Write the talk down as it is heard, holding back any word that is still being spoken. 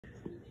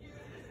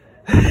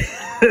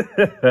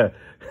Shut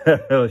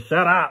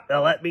up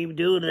and let me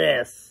do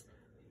this.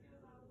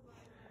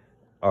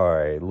 All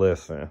right,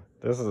 listen.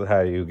 This is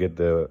how you get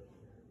the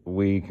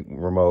Wii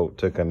remote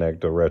to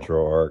connect to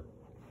Retroarch.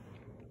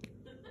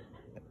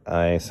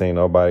 I ain't seen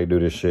nobody do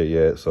this shit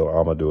yet, so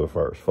I'm gonna do it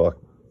first. Fuck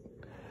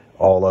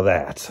all of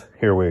that.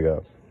 Here we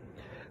go.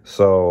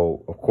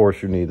 So, of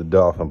course, you need the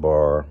dolphin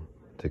bar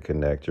to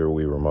connect your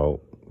Wii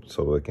remote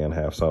so it can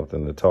have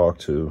something to talk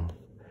to.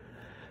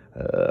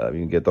 You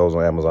can get those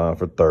on Amazon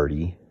for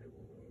 $30.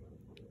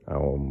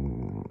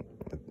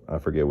 I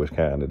forget which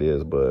kind it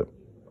is, but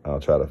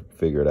I'll try to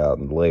figure it out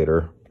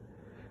later.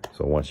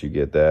 So once you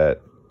get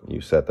that,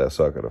 you set that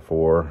sucker to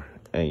 4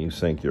 and you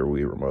sync your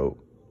Wii remote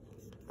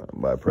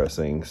by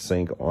pressing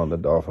sync on the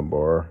dolphin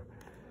bar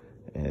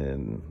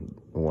and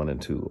 1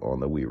 and 2 on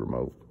the Wii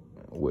remote,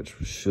 which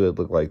should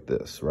look like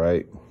this,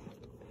 right?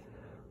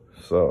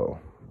 So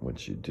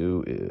what you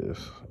do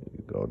is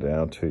you go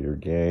down to your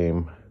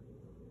game.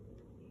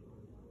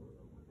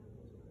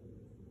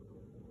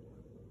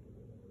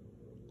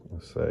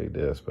 Let's say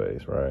Dead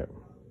Space, right?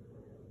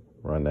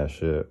 Run that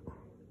shit.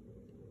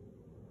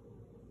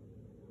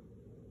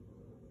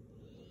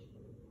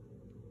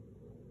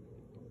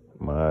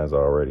 Mine's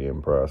already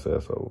in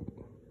process, so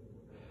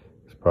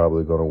it's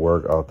probably gonna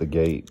work out the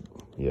gate.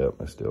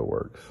 Yep, it still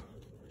works.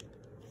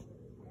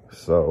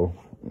 So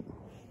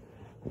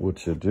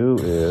what you do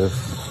is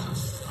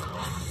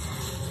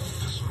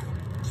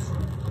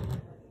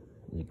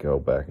you go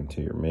back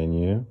into your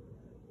menu,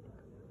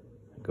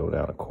 go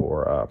down to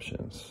core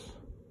options.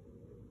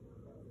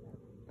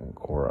 In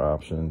core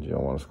options, you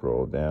don't want to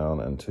scroll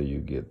down until you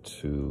get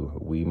to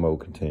Wiimote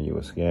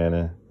continuous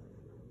scanning.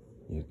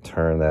 You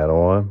turn that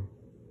on.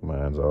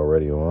 Mine's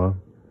already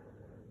on.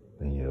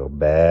 Then you'll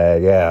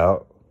bag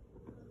out.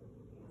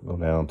 Go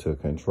down to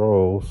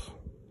controls.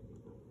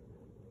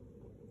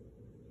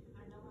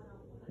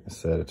 And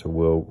set it to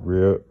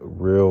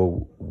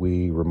real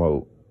Wii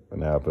remote. And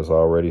now if it's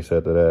already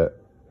set to that,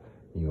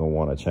 you're going to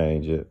want to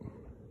change it.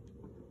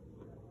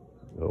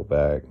 Go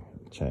back,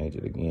 change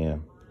it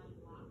again.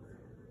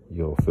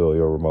 You'll feel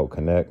your remote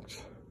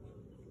connect.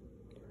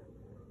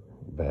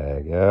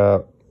 Bag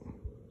out.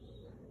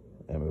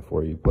 And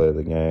before you play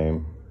the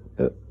game,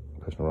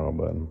 push the wrong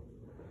button.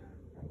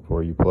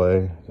 Before you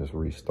play, just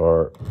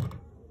restart.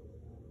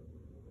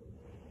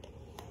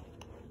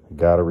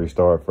 Gotta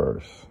restart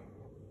first.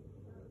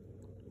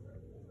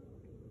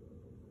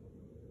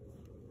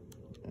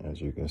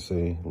 As you can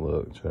see,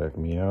 look, check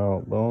me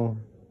out,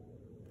 boom.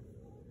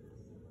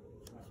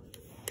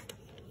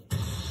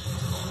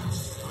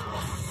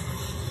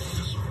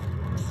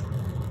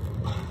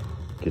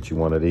 Get you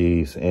one of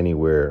these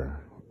anywhere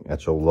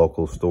at your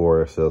local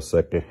store. Sell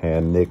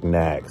secondhand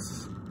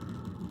knickknacks.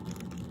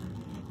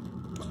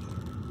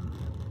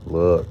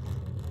 Look.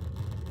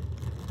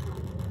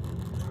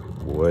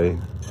 Boy,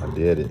 I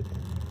did it.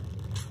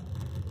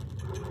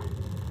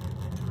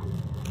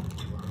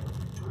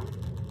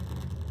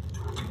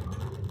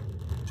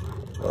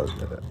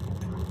 Look at that.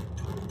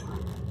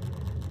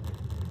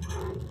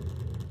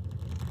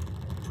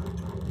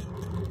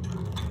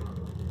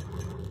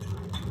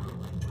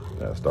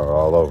 Gotta start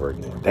all over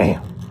again.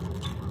 Damn.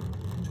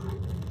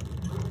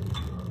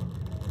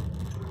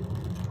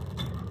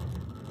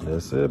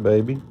 That's it,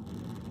 baby.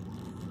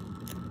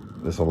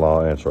 This is a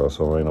long intro,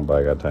 so ain't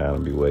nobody got time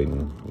to be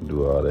waiting and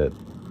do all that.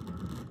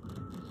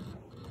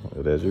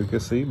 But as you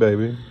can see,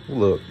 baby,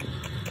 look.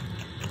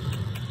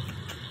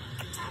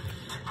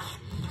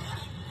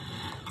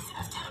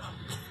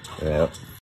 Yep.